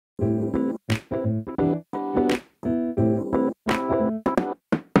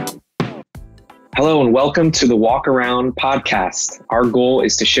Hello and welcome to the Walk Around podcast. Our goal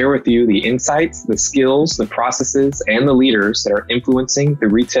is to share with you the insights, the skills, the processes, and the leaders that are influencing the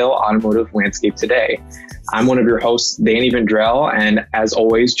retail automotive landscape today. I'm one of your hosts, Danny Vendrell, and as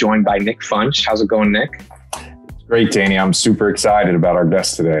always, joined by Nick Funch. How's it going, Nick? Great, Danny. I'm super excited about our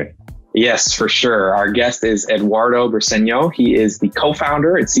guest today. Yes, for sure. Our guest is Eduardo Briceno. He is the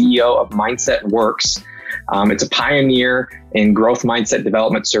co-founder and CEO of Mindset Works. It's a pioneer in growth mindset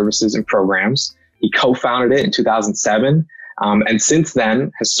development services and programs. He co-founded it in 2007, and since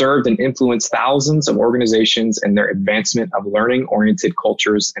then has served and influenced thousands of organizations in their advancement of learning-oriented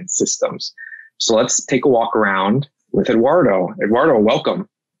cultures and systems. So let's take a walk around with Eduardo. Eduardo, welcome.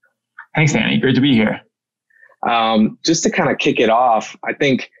 Thanks, Danny. Great to be here. Just to kind of kick it off, I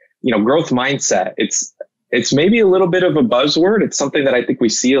think, growth mindset, it's maybe a little bit of a buzzword. It's something that I think we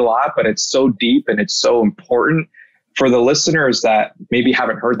see a lot, but it's so deep and it's so important. For the listeners that maybe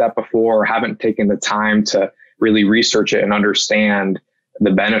haven't heard that before or haven't taken the time to really research it and understand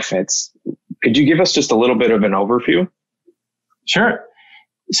the benefits, could you give us just a little bit of an overview? Sure.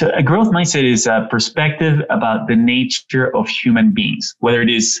 So a growth mindset is a perspective about the nature of human beings, whether it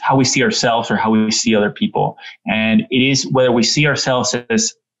is how we see ourselves or how we see other people. And it is whether we see ourselves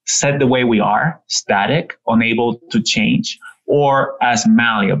as set the way we are, static, unable to change, or as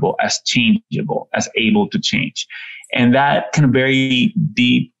malleable, as changeable, as able to change. And that kind of very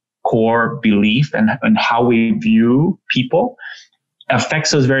deep core belief and how we view people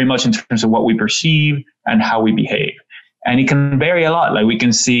affects us very much in terms of what we perceive and how we behave. And it can vary a lot. Like we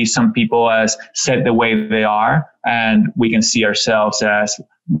can see some people as set the way they are, and we can see ourselves as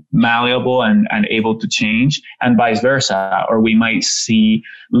malleable and able to change, and vice versa. Or we might see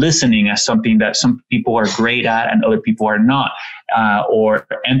listening as something that some people are great at and other people are not, or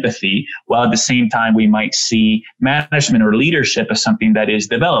empathy, while at the same time we might see management or leadership as something that is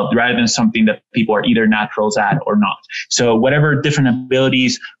developed rather than something that people are either naturals at or not. So whatever different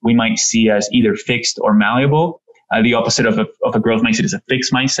abilities we might see as either fixed or malleable, the opposite of a growth mindset is a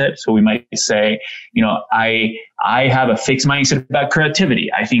fixed mindset. So we might say, I have a fixed mindset about creativity.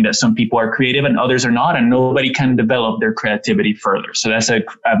 I think that some people are creative and others are not, and nobody can develop their creativity further. So that's a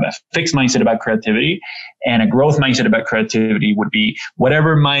fixed mindset about creativity. And a growth mindset about creativity would be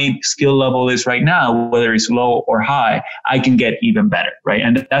whatever my skill level is right now, whether it's low or high, I can get even better, right?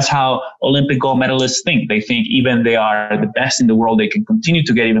 And that's how Olympic gold medalists think. They think even they are the best in the world, they can continue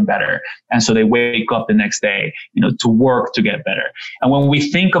to get even better. And so they wake up the next day, to work to get better. And when we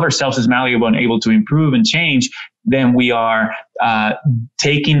think of ourselves as malleable and able to improve and change, then we are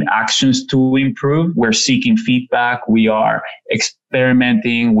taking actions to improve. We're seeking feedback. We are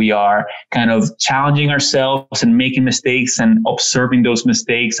experimenting. We are kind of challenging ourselves and making mistakes and observing those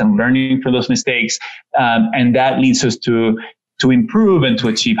mistakes and learning from those mistakes. And that leads us to improve and to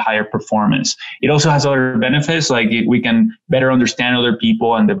achieve higher performance. It also has other benefits, like we can better understand other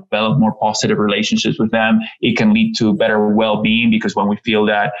people and develop more positive relationships with them. It can lead to better well-being, because when we feel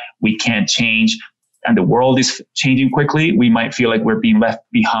that we can't change and the world is changing quickly, we might feel like we're being left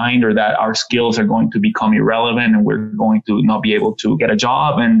behind, or that our skills are going to become irrelevant and we're going to not be able to get a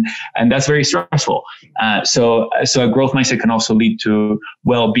job. And that's very stressful. So a growth mindset can also lead to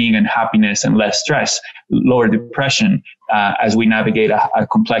well-being and happiness and less stress, lower depression, as we navigate a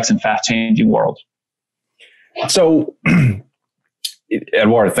complex and fast-changing world. So,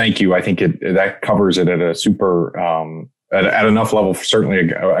 Eduardo, thank you. I think that covers it at a super at enough level for certainly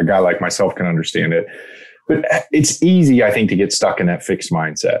a guy like myself can understand it. But it's easy, I think, to get stuck in that fixed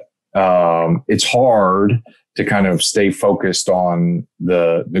mindset. It's hard to kind of stay focused on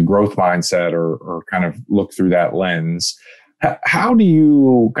the growth mindset or kind of look through that lens. How do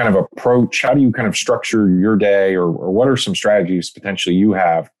you kind of structure your day, or what are some strategies potentially you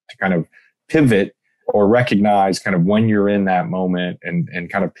have to kind of pivot or recognize kind of when you're in that moment and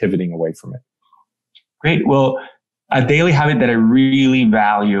kind of pivoting away from it? Great. Well, a daily habit that I really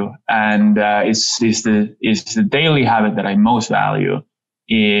value, and is the daily habit that I most value,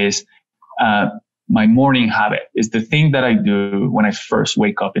 is my morning habit. Is the thing that I do when I first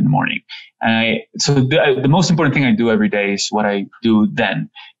wake up in the morning. And the most important thing I do every day is what I do then,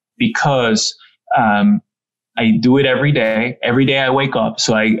 because I do it every day. Every day I wake up,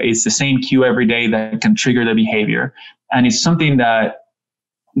 so it's the same cue every day that can trigger the behavior, and it's something that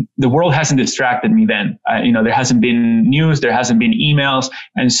the world hasn't distracted me then. There hasn't been news, there hasn't been emails.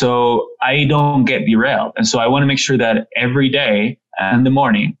 And so I don't get derailed. And so I want to make sure that every day in the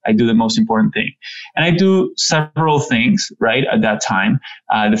morning, I do the most important thing. And I do several things, right, at that time.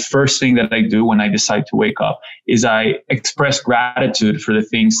 The first thing that I do when I decide to wake up is I express gratitude for the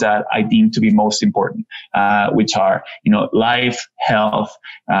things that I deem to be most important, which are, life, health,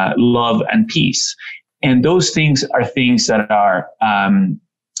 love, and peace. And those things are things that are,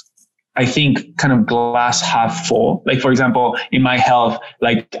 I think, kind of glass half full. Like, for example, in my health,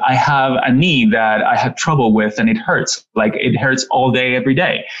 like I have a knee that I have trouble with and it hurts. Like it hurts all day, every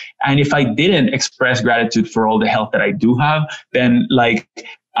day. And if I didn't express gratitude for all the health that I do have, then like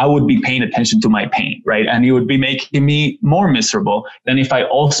I would be paying attention to my pain, right? And it would be making me more miserable than if I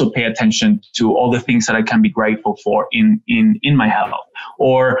also pay attention to all the things that I can be grateful for in my health,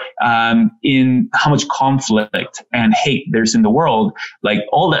 or in how much conflict and hate there's in the world. Like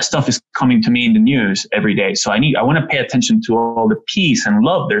all that stuff is coming to me in the news every day. So I want to pay attention to all the peace and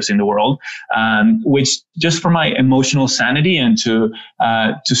love there's in the world, which just for my emotional sanity and to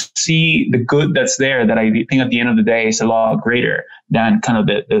see the good that's there, that I think at the end of the day is a lot greater than kind of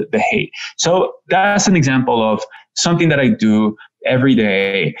the hate. So that's an example of something that I do every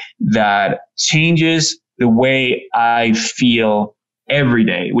day that changes the way I feel every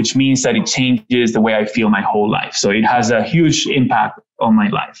day, which means that it changes the way I feel my whole life. So it has a huge impact on my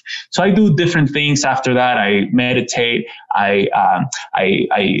life. So I do different things after that. I meditate. I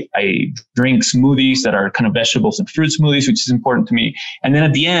drink smoothies that are kind of vegetables and fruit smoothies, which is important to me. And then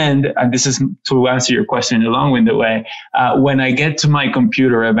at the end, and this is to answer your question in a long-winded way, when I get to my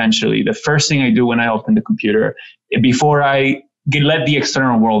computer eventually, the first thing I do when I open the computer, before I let the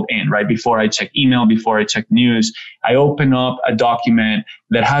external world in, right? Before I check email, before I check news, I open up a document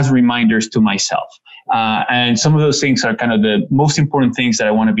that has reminders to myself. And some of those things are kind of the most important things that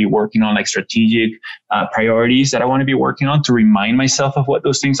I want to be working on, like strategic priorities that I want to be working on to remind myself of what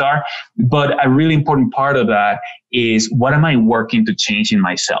those things are. But a really important part of that is, what am I working to change in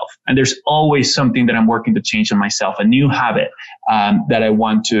myself? And there's always something that I'm working to change in myself, a new habit that I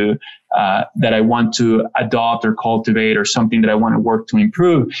want to adopt or cultivate, or something that I want to work to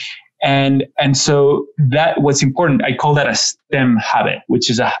improve. And so that what's important, I call that a STEM habit,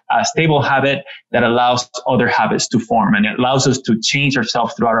 which is a stable habit that allows other habits to form, and it allows us to change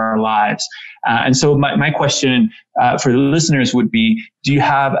ourselves throughout our lives. And so my question for the listeners would be, do you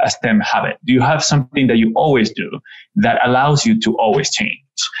have a STEM habit? Do you have something that you always do that allows you to always change?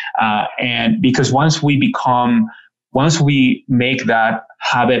 And because once we make that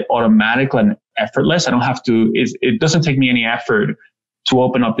habit automatic and effortless, it doesn't take me any effort to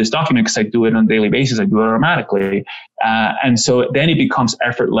open up this document, because I do it on a daily basis. I do it automatically. And so then it becomes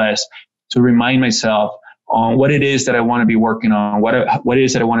effortless to remind myself on what it is that I want to be working on, what it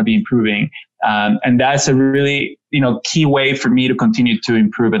is that I want to be improving. And that's a really, key way for me to continue to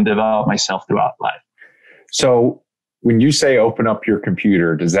improve and develop myself throughout life. So when you say open up your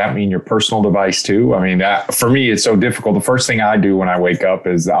computer, does that mean your personal device too? I mean, for me, it's so difficult. The first thing I do when I wake up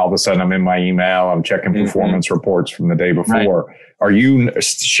is all of a sudden I'm in my email, I'm checking performance reports from the day before. Right. Are you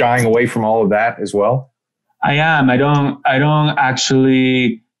shying away from all of that as well? I am. I don't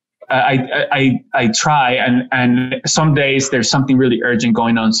actually, I try, and some days there's something really urgent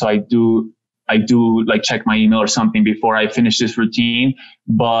going on. So I do like check my email or something before I finish this routine.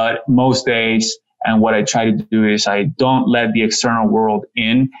 But most days, and what I try to do is I don't let the external world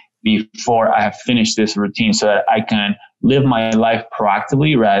in before I have finished this routine, so that I can live my life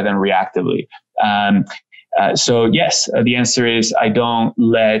proactively rather than reactively. So yes, the answer is I don't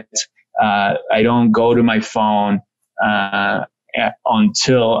go to my phone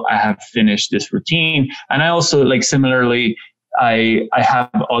until I have finished this routine. And I also, like, similarly, I have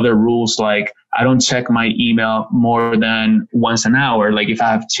other rules, like I don't check my email more than once an hour. Like if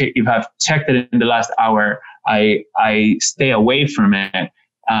I've checked it in the last hour, I stay away from it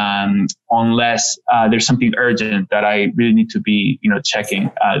unless there's something urgent that I really need to be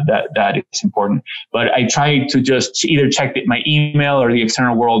checking that is important. But I try to just either check my email or the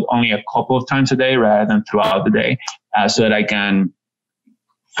external world only a couple of times a day rather than throughout the day, so that I can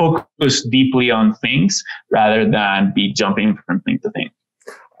focus deeply on things rather than be jumping from thing to thing.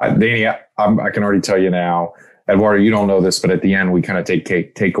 Danny, I can already tell you now, Eduardo, you don't know this, but at the end we kind of take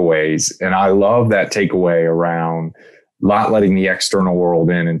takeaways. And I love that takeaway around not letting the external world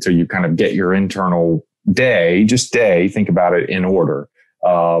in until you kind of get your internal day, think about it, in order.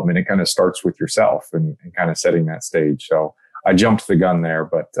 And it kind of starts with yourself and kind of setting that stage. So I jumped the gun there,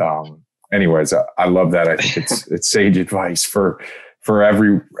 but anyways, I love that. I think it's sage advice for for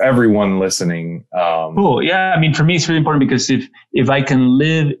everyone listening. Cool. Yeah. I mean, for me, it's really important because if I can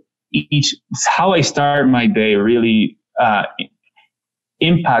live how I start my day really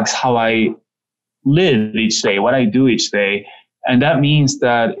impacts how I live each day, what I do each day. And that means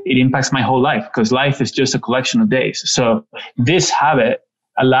that it impacts my whole life, because life is just a collection of days. So this habit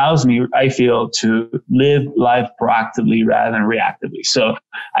allows me, I feel, to live life proactively rather than reactively. So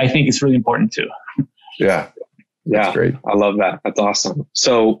I think it's really important too. Yeah. That's great. I love that. That's awesome.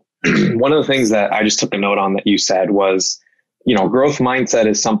 So one of the things that I just took a note on that you said was, growth mindset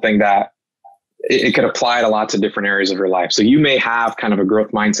is something that it could apply to lots of different areas of your life. So you may have kind of a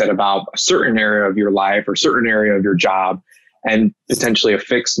growth mindset about a certain area of your life or certain area of your job, and potentially a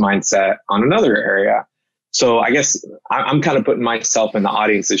fixed mindset on another area. So I guess I'm kind of putting myself in the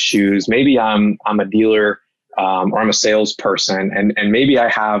audience's shoes. Maybe I'm a dealer or I'm a salesperson, and maybe I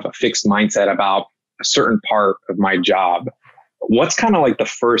have a fixed mindset about a certain part of my job. What's kind of like the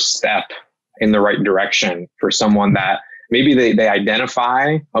first step in the right direction for someone that maybe they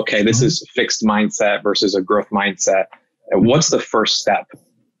identify, okay, this is a fixed mindset versus a growth mindset? What's the first step?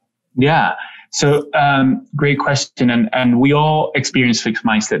 Yeah. So, great question. And we all experience fixed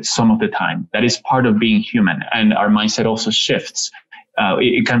mindset some of the time. That is part of being human. And our mindset also shifts.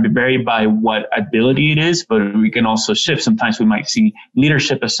 It can be varied by what ability it is, but we can also shift. Sometimes we might see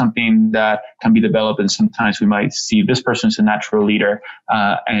leadership as something that can be developed, and sometimes we might see this person as a natural leader,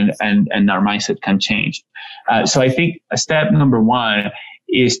 and our mindset can change. So I think step number one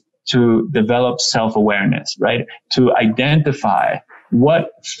is to develop self-awareness, right? To identify what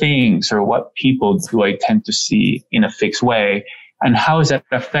things or what people do I tend to see in a fixed way, and how is that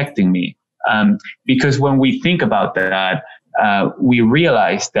affecting me? Because when we think about that, we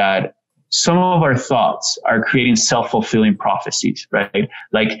realize that some of our thoughts are creating self-fulfilling prophecies, right?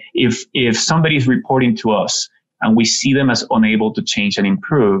 Like if somebody's reporting to us and we see them as unable to change and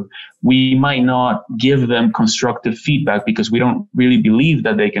improve, we might not give them constructive feedback because we don't really believe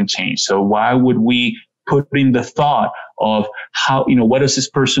that they can change. So why would we put in the thought of how, what does this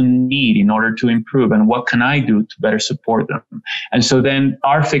person need in order to improve, and what can I do to better support them? And so then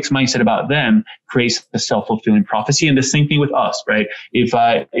our fixed mindset about them creates a self-fulfilling prophecy. And the same thing with us, right? If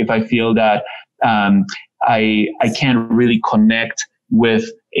I feel that I can't really connect with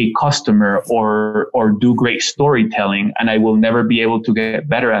a customer or do great storytelling, and I will never be able to get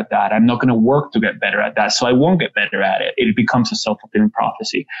better at that, I'm not going to work to get better at that, so I won't get better at it. It becomes a self-fulfilling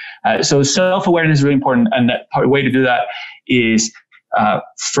prophecy. So self-awareness is really important, and that way to do that is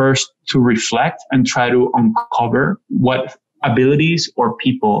first to reflect and try to uncover what abilities or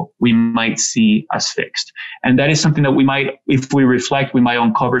people we might see as fixed. And that is something that we might, if we reflect, we might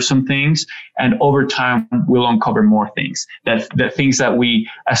uncover some things, and over time we'll uncover more things, that things that we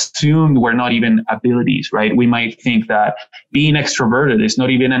assumed were not even abilities, right? We might think that being extroverted is not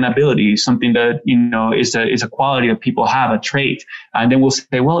even an ability, something that, is a quality that people have, a trait. And then we'll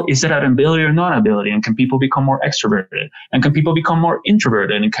say, well, is that an ability or not ability? And can people become more extroverted? And can people become more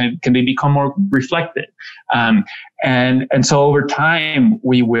introverted? And can they become more reflective? And so over time,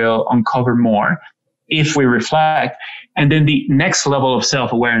 we will uncover more if we reflect. And then the next level of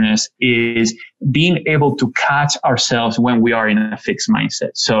self-awareness is being able to catch ourselves when we are in a fixed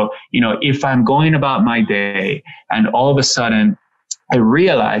mindset. So, if I'm going about my day and all of a sudden I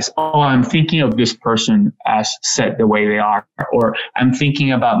realize, I'm thinking of this person as set the way they are, or I'm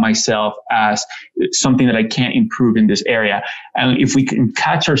thinking about myself as something that I can't improve in this area. And if we can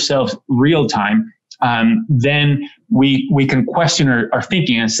catch ourselves real time, then we can question our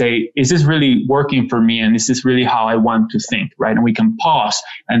thinking and say, is this really working for me? And is this really how I want to think? Right. And we can pause,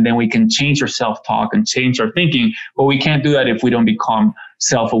 and then we can change our self-talk and change our thinking. But we can't do that if we don't become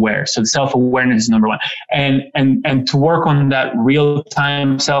self-aware. So self-awareness is number one. And to work on that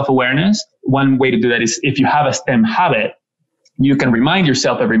real-time self-awareness, one way to do that is, if you have a STEM habit, you can remind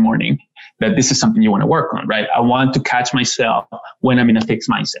yourself every morning that this is something you want to work on, right? I want to catch myself when I'm in a fixed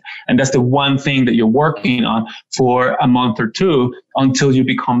mindset. And that's the one thing that you're working on for a month or two until you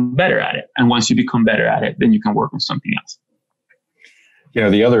become better at it. And once you become better at it, then you can work on something else.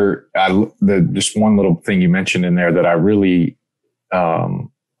 The other, just one little thing you mentioned in there that I really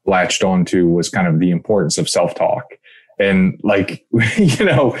latched onto was kind of the importance of self-talk. And like,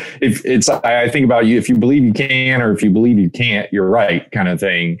 if it's, I think about you, if you believe you can, or if you believe you can't, you're right, kind of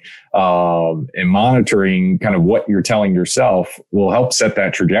thing. And monitoring kind of what you're telling yourself will help set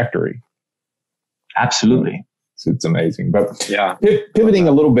that trajectory. Absolutely. It's amazing. But yeah, pivoting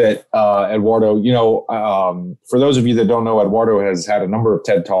a little bit, Eduardo, for those of you that don't know, Eduardo has had a number of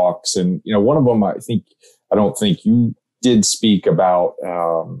TED Talks, and, one of them, I don't think you did speak about,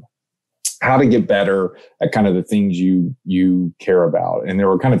 how to get better at kind of the things you care about. And there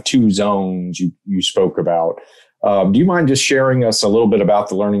were kind of two zones you spoke about. Do you mind just sharing us a little bit about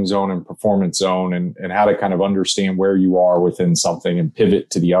the learning zone and performance zone and how to kind of understand where you are within something and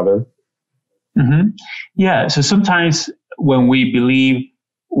pivot to the other? Mm-hmm. Yeah. So sometimes when we believe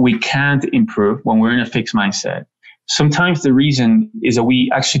we can't improve, when we're in a fixed mindset, sometimes the reason is that we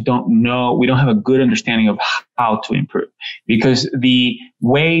actually don't know, we don't have a good understanding of how to improve, because the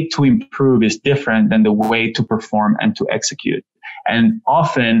way to improve is different than the way to perform and to execute. And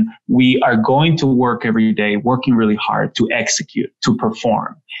often we are going to work every day, working really hard to execute, to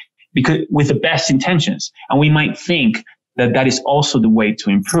perform, because with the best intentions. And we might think that that is also the way to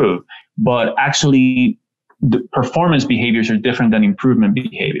improve, but actually the performance behaviors are different than improvement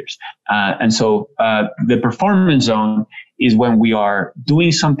behaviors. And so the performance zone is when we are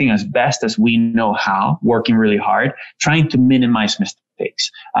doing something as best as we know how, working really hard, trying to minimize mistakes.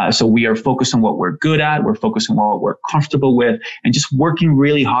 So we are focused on what we're good at, we're focused on what we're comfortable with, and just working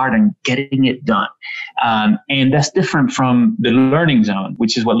really hard and getting it done. And that's different from the learning zone,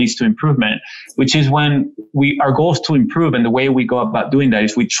 which is what leads to improvement, which is when our goal is to improve. And the way we go about doing that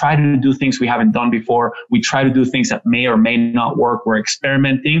is we try to do things we haven't done before. We try to do things that may or may not work. We're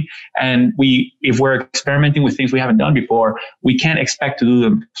experimenting. And if we're experimenting with things we haven't done before, we can't expect to do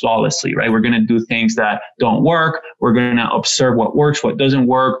them flawlessly, right? We're going to do things that don't work. We're going to observe what works, what doesn't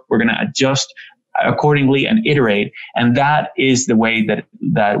work. We're going to adjust accordingly and iterate. And that is the way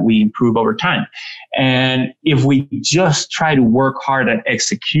that we improve over time. And if we just try to work hard at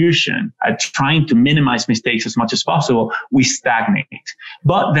execution, at trying to minimize mistakes as much as possible, we stagnate.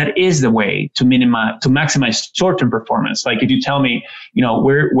 But that is the way to maximize short-term performance. Like if you tell me,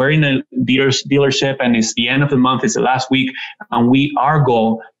 we're in a dealership and it's the end of the month, it's the last week, and our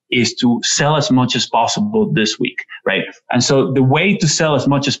goal is to sell as much as possible this week, right? And so the way to sell as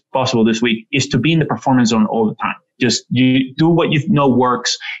much as possible this week is to be in the performance zone all the time. Just you do what you know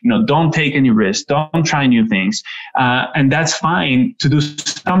works. Don't take any risks. Don't try new things. And that's fine to do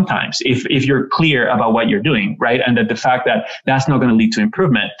sometimes if you're clear about what you're doing, right? And that the fact that that's not going to lead to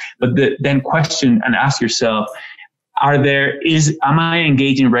improvement. But then question and ask yourself, am I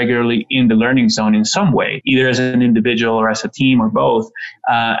engaging regularly in the learning zone in some way, either as an individual or as a team or both?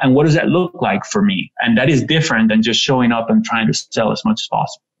 And what does that look like for me? And that is different than just showing up and trying to sell as much as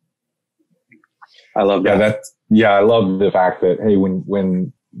possible. I love that. I love the fact that, hey,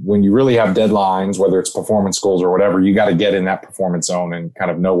 when you really have deadlines, whether it's performance goals or whatever, you got to get in that performance zone and kind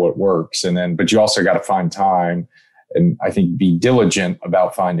of know what works. But you also got to find time, and I think be diligent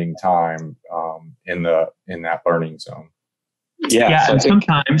about finding time in that learning zone. Yeah. So and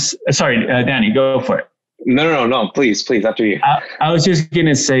sometimes, sorry, Danny, go for it. No. Please, after you. I was just going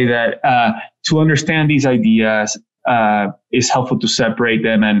to say that to understand these ideas is helpful to separate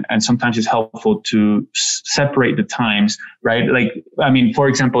them, and sometimes it's helpful to separate the times, right? Like, for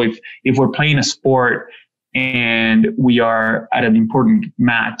example, if we're playing a sport and we are at an important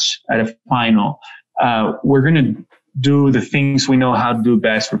match, at a final, we're going to do the things we know how to do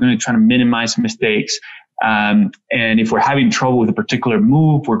best. We're going to try to minimize mistakes. And if we're having trouble with a particular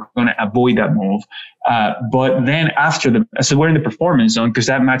move, we're going to avoid that move. But then so we're in the performance zone because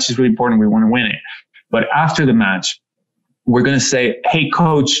that match is really important. We want to win it. But after the match, we're going to say, hey,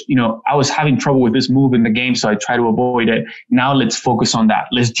 coach, I was having trouble with this move in the game, so I try to avoid it. Now let's focus on that.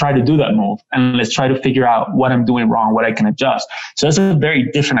 Let's try to do that move, and let's try to figure out what I'm doing wrong, what I can adjust. So that's a very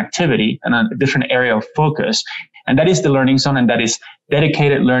different activity and a different area of focus. And that is the learning zone, and that is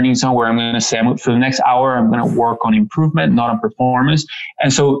dedicated learning zone where I'm going to say, for the next hour, I'm going to work on improvement, not on performance.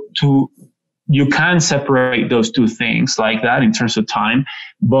 And so you can separate those two things like that in terms of time.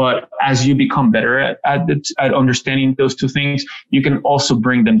 But as you become better at understanding those two things, you can also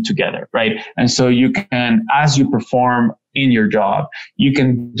bring them together, right? And so you can, as you perform in your job, you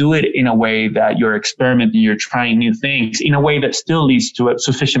can do it in a way that you're experimenting, you're trying new things in a way that still leads to a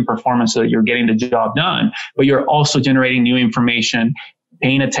sufficient performance so that you're getting the job done, but you're also generating new information,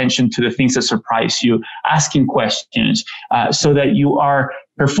 paying attention to the things that surprise you, asking questions, so that you are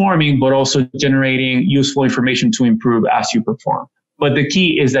performing, but also generating useful information to improve as you perform. But the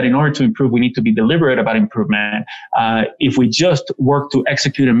key is that in order to improve, we need to be deliberate about improvement. If we just work to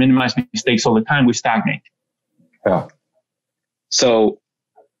execute and minimize mistakes all the time, we stagnate. Yeah. So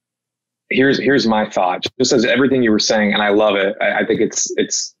here's my thought. Just as everything you were saying, and I love it. I think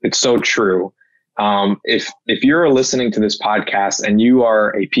it's so true. If you're listening to this podcast and you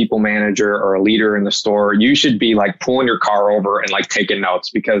are a people manager or a leader in the store, you should be like pulling your car over and like taking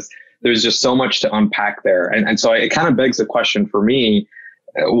notes, because there's just so much to unpack there. And so it kind of begs the question for me.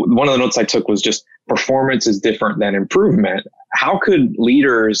 One of the notes I took was just performance is different than improvement. How could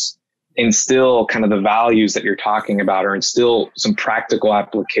leaders instill kind of the values that you're talking about, or instill some practical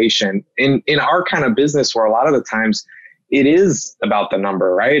application in our kind of business, where a lot of the times it is about the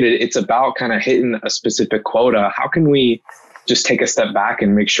number, right? It's about kind of hitting a specific quota. How can we just take a step back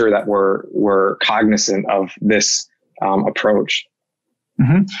and make sure that we're cognizant of this approach?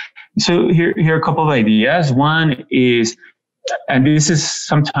 Mm-hmm. So here are a couple of ideas. One is, and this is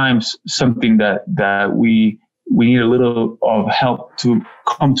sometimes something that we need a little of help to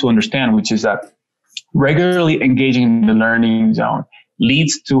come to understand, which is that regularly engaging in the learning zone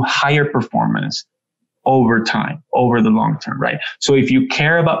leads to higher performance over time, over the long term, right? So if you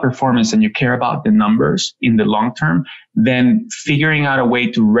care about performance and you care about the numbers in the long term, then figuring out a way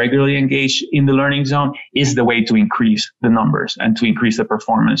to regularly engage in the learning zone is the way to increase the numbers and to increase the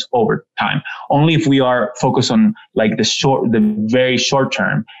performance over time. Only if we are focused on like the very short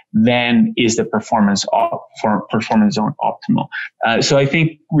term, then is the performance zone optimal. So I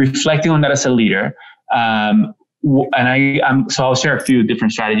think reflecting on that as a leader, so I'll share a few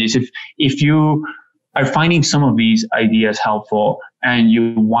different strategies. If you are finding some of these ideas helpful and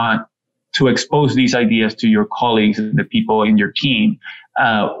you want to expose these ideas to your colleagues and the people in your team,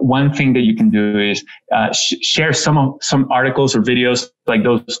 one thing that you can do is share some articles or videos like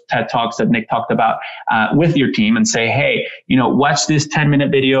those TED Talks that Nick talked about with your team and say, hey, watch this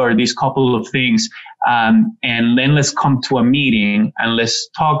 10-minute video or these couple of things, and then let's come to a meeting and let's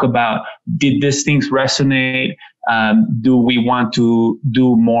talk about, did these things resonate? Do we want to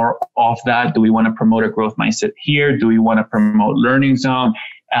do more of that? Do we want to promote a growth mindset here? Do we want to promote learning zone?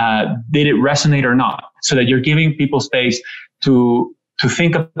 Did it resonate or not? So that you're giving people space to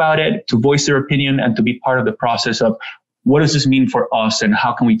think about it, to voice their opinion, and to be part of the process of what does this mean for us and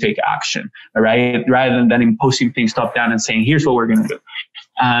how can we take action, all right? Rather than imposing things top down and saying, here's what we're going to do.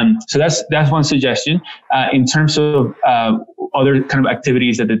 So that's one suggestion. In terms of other kind of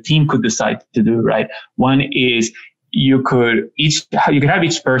activities that the team could decide to do, right? One is you could have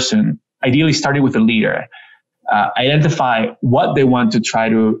each person, ideally starting with a leader, identify what they want to try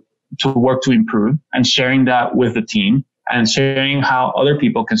to work to improve, and sharing that with the team and sharing how other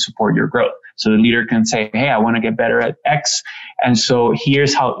people can support your growth. So the leader can say, hey, I want to get better at X. And so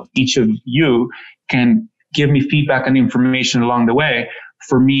here's how each of you can give me feedback and information along the way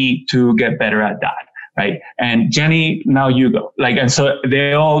for me to get better at that. Right. And Jenny, now you go. And so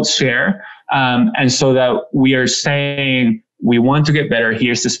they all share. And so that we are saying, we want to get better.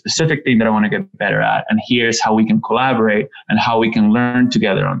 Here's the specific thing that I want to get better at. And here's how we can collaborate and how we can learn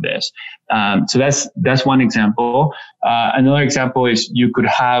together on this. So that's one example. Another example is you could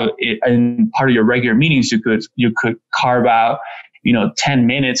have it in part of your regular meetings. You could carve out, 10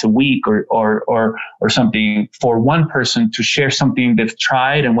 minutes a week or something for one person to share something they've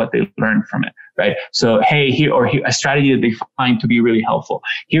tried and what they've learned from it. Right. So, hey, here a strategy that they find to be really helpful.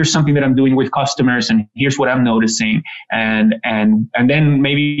 Here's something that I'm doing with customers, and here's what I'm noticing. And then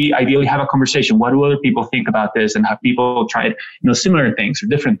maybe ideally have a conversation. What do other people think about this? And have people tried, similar things or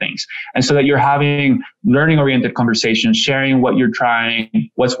different things. And so that you're having learning oriented conversations, sharing what you're trying,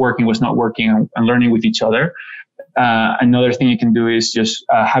 what's working, what's not working, and learning with each other. Another thing you can do is just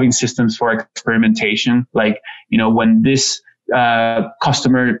having systems for experimentation. When this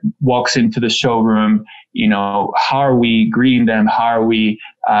customer walks into the showroom, how are we greeting them? How are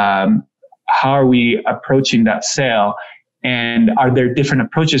we approaching that sale? And are there different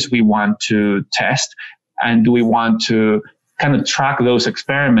approaches we want to test? And do we want to kind of track those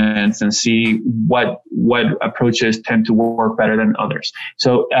experiments and see what approaches tend to work better than others?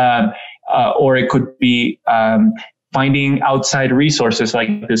 So, or it could be, finding outside resources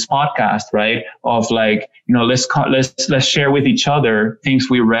like this podcast, right? Of let's share with each other things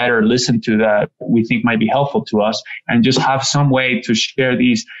we read or listened to that we think might be helpful to us, and just have some way to share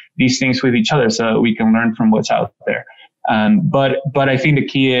these things with each other so that we can learn from what's out there. But I think the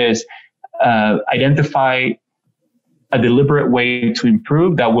key is identify a deliberate way to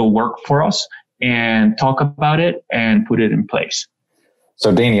improve that will work for us, and talk about it and put it in place. So,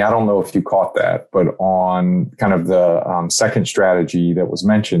 Danny, I don't know if you caught that, but on kind of the second strategy that was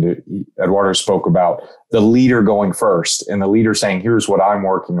mentioned, Eduardo spoke about the leader going first and the leader saying, here's what I'm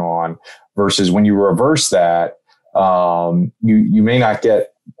working on, versus when you reverse that, you may not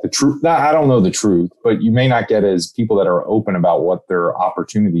get the truth. I don't know the truth, but you may not get as people that are open about what their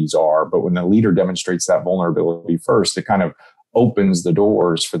opportunities are. But when the leader demonstrates that vulnerability first, it kind of opens the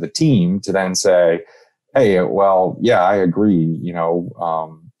doors for the team to then say, hey, well, yeah, I agree.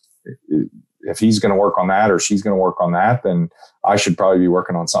 If he's going to work on that or she's going to work on that, then I should probably be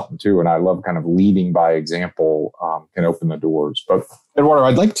working on something too. And I love kind of leading by example, can open the doors. But Eduardo,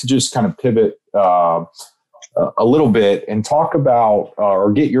 I'd like to just kind of pivot a little bit and talk about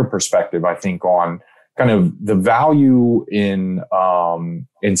or get your perspective, I think, on kind of the value in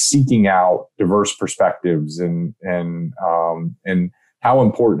seeking out diverse perspectives and how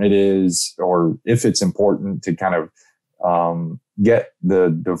important it is, or if it's important, to kind of get the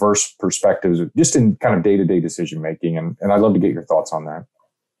diverse perspectives just in kind of day-to-day decision making. And I'd love to get your thoughts on that.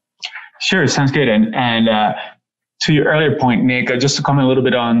 Sure, sounds good. And to your earlier point, Nick, just to comment a little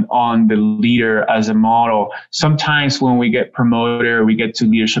bit on the leader as a model. Sometimes when we get promoted or we get to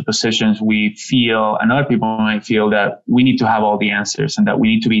leadership positions, we feel, and other people might feel, that we need to have all the answers and that we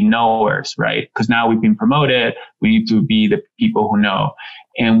need to be knowers, right? Because now we've been promoted, we need to be the people who know.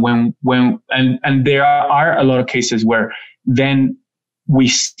 And and there are a lot of cases where then we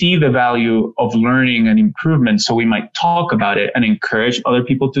see the value of learning and improvement. So we might talk about it and encourage other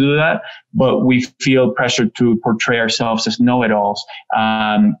people to do that, but we feel pressure to portray ourselves as know-it-alls.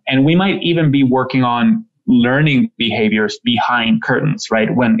 And we might even be working on learning behaviors behind curtains,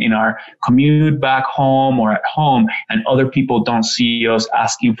 right? When in our commute back home or at home, and other people don't see us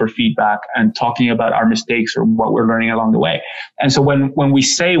asking for feedback and talking about our mistakes or what we're learning along the way. And so when we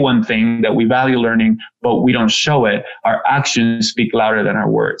say one thing, that we value learning, but we don't show it, our actions speak louder than our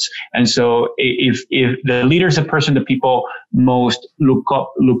words. And so if the leader is a person that people most look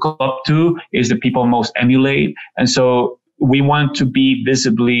up to, is the people most emulate. And so we want to be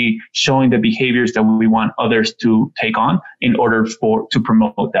visibly showing the behaviors that we want others to take on in order to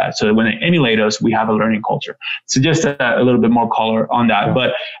promote that. So that when they emulate us, we have a learning culture. So just a little bit more color on that. Yeah.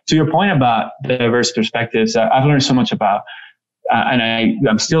 But to your point about diverse perspectives, I've learned so much about, and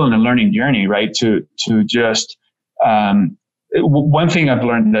I'm still in a learning journey, right? To just, one thing I've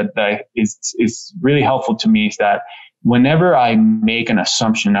learned that is really helpful to me is that whenever I make an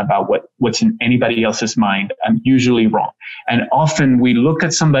assumption about what's in anybody else's mind, I'm usually wrong. And often we look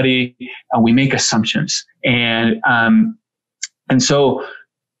at somebody and we make assumptions. And so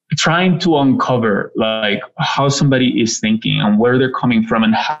trying to uncover like how somebody is thinking and where they're coming from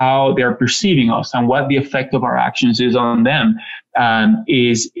and how they're perceiving us and what the effect of our actions is on them,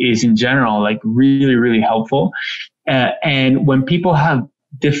 is in general like really, really helpful. And when people have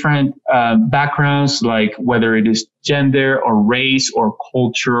different backgrounds, like whether it is gender or race or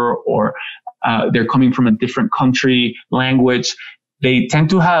culture, or they're coming from a different country, language, they tend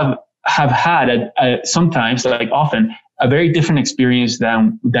to have had sometimes, like often, a very different experience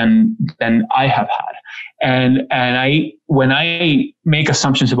than I have had. And when I make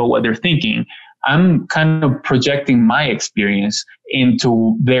assumptions about what they're thinking, I'm kind of projecting my experience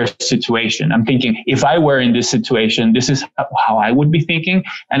into their situation. I'm thinking, if I were in this situation, this is how I would be thinking.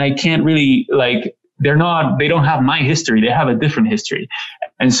 And I can't really, like, they don't have my history. They have a different history.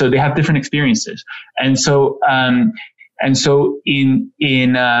 And so they have different experiences. And so in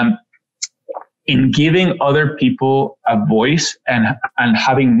giving other people a voice and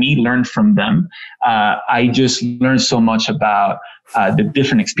having me learn from them, I just learned so much about the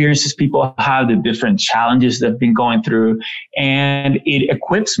different experiences people have, the different challenges they've been going through. And it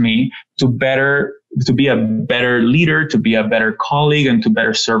equips me to be a better leader, to be a better colleague, and to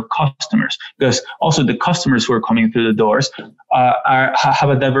better serve customers. Because also the customers who are coming through the doors have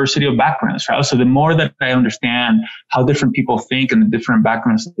a diversity of backgrounds, right? So the more that I understand how different people think and the different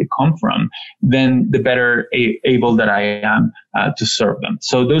backgrounds that they come from, then the better able that I am to serve them.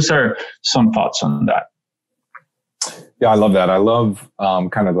 So those are some thoughts on that. Yeah, I love that. I love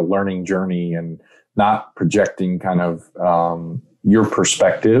kind of the learning journey and not projecting kind of your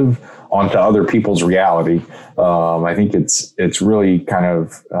perspective onto other people's reality. I think it's really kind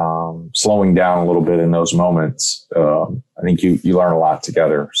of slowing down a little bit in those moments. I think you learn a lot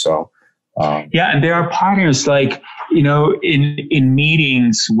together. So yeah, and there are patterns like, in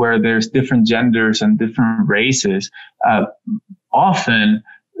meetings where there's different genders and different races, often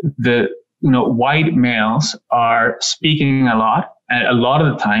white males are speaking a lot. And a lot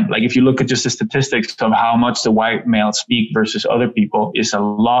of the time, like if you look at just the statistics of how much the white males speak versus other people, is a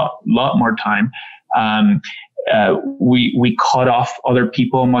lot more time. We cut off other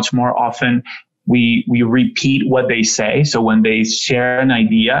people much more often. We repeat what they say. So when they share an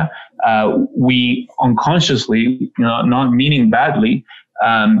idea, we unconsciously, not meaning badly,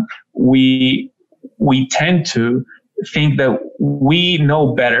 we tend to think that we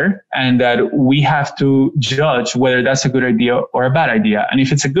know better and that we have to judge whether that's a good idea or a bad idea. And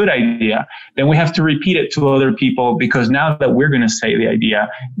if it's a good idea, then we have to repeat it to other people, because now that we're going to say the idea,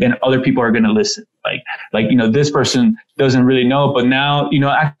 then other people are going to listen. Like, this person doesn't really know, but now,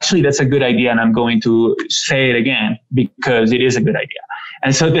 actually that's a good idea. And I'm going to say it again because it is a good idea.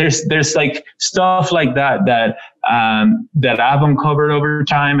 And so there's like stuff like that I've uncovered over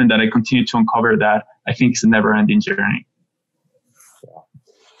time and that I continue to uncover that I think it's a never-ending journey.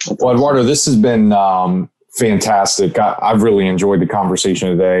 Well, Eduardo, this has been fantastic. I've really enjoyed the conversation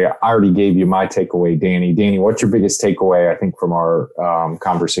today. I already gave you my takeaway, Danny. Danny, what's your biggest takeaway, I think, from our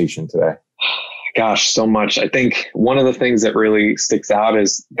conversation today? Gosh, so much. I think one of the things that really sticks out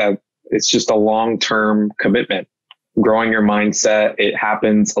is that it's just a long-term commitment. Growing your mindset, it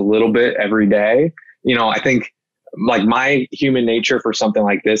happens a little bit every day. I think like my human nature for something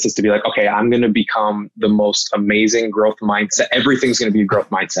like this is to be like, okay, I'm going to become the most amazing growth mindset. Everything's going to be a growth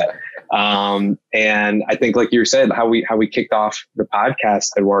mindset. And I think, like you said, how we kicked off the podcast,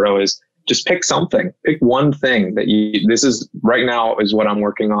 Eduardo, is just pick something, pick one thing that this is right now is what I'm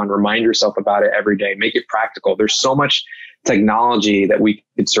working on. Remind yourself about it every day. Make it practical. There's so much technology that we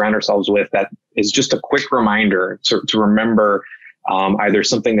could surround ourselves with that is just a quick reminder to remember either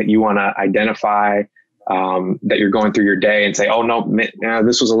something that you want to identify that you're going through your day and say, oh no,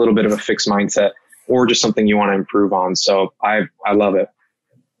 this was a little bit of a fixed mindset, or just something you want to improve on. So I love it.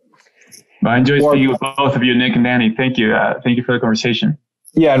 I enjoyed speaking with both of you, Nick and Danny. Thank you. Thank you for the conversation.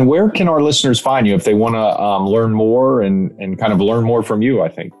 Yeah. And where can our listeners find you if they want to learn more and kind of learn more from you, I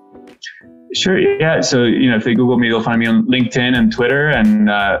think? Sure. Yeah. So, if they Google me, they'll find me on LinkedIn and Twitter. And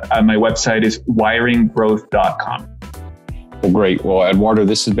my website is wiringgrowth.com. Well, great. Well, Eduardo,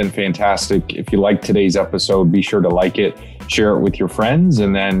 this has been fantastic. If you liked today's episode, be sure to like it, share it with your friends,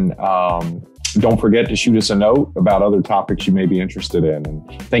 and then don't forget to shoot us a note about other topics you may be interested in.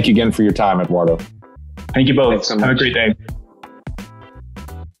 And thank you again for your time, Eduardo. Thank you both. Thanks so much. Have a great day.